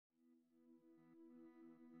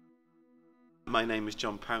My name is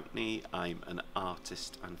Jon Pountney. I'm an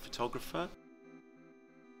artist and photographer.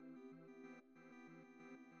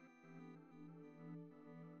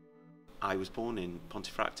 I was born in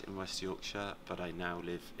Pontefract in West Yorkshire, but I now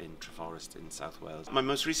live in Chwefror in South Wales. My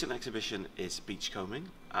most recent exhibition is Beachcombing.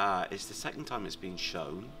 It's the second time it's been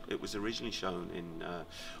shown. It was originally shown in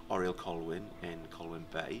Oriel in Colwyn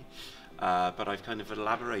Bay, but I've kind of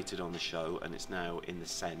elaborated on the show and it's now in the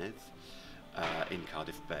Senedd in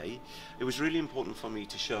Cardiff Bay. It was really important for me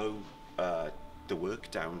to show the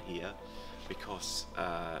work down here because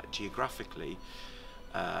geographically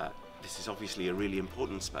this is obviously a really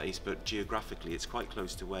important space, but geographically it's quite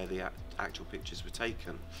close to where the actual pictures were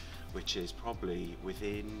taken, which is probably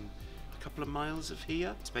within a couple of miles of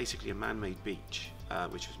here. It's basically a man-made beach,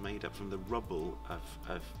 which was made up from the rubble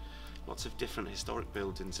of lots of different historic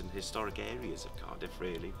buildings and historic areas of Cardiff,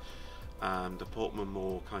 really. The Portman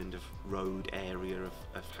Moor kind of road area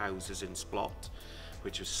of houses in Splot,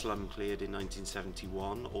 which was slum cleared in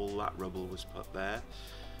 1971, all that rubble was put there.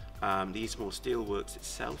 The Eastmoor Steelworks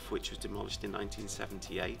itself, which was demolished in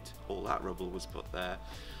 1978, all that rubble was put there.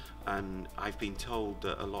 And I've been told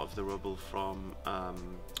that a lot of the rubble from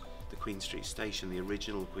the Queen Street station, the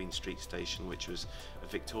original Queen Street station, which was a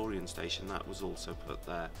Victorian station, that was also put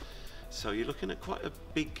there. So you're looking at quite a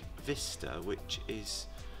big vista, which is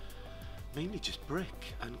mainly just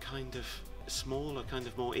brick and kind of smaller, kind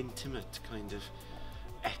of more intimate kind of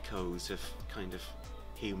echoes of kind of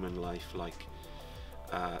human life, like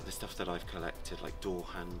the stuff that I've collected, like door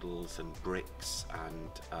handles and bricks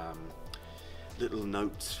and little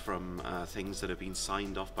notes from things that have been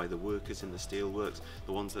signed off by the workers in the steelworks.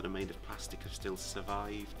 The ones that are made of plastic have still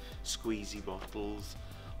survived, squeezy bottles,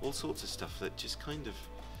 all sorts of stuff that just kind of,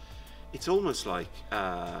 it's almost like,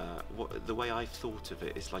 the way I've thought of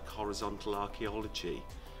it is like horizontal archaeology.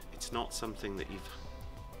 It's not something that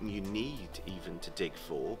you need even to dig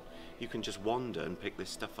for. You can just wander and pick this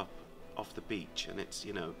stuff up off the beach, and it's,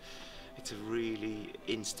 you know, it's a really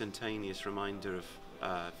instantaneous reminder of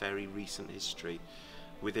very recent history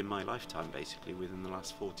within my lifetime, basically within the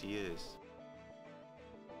last 40 years.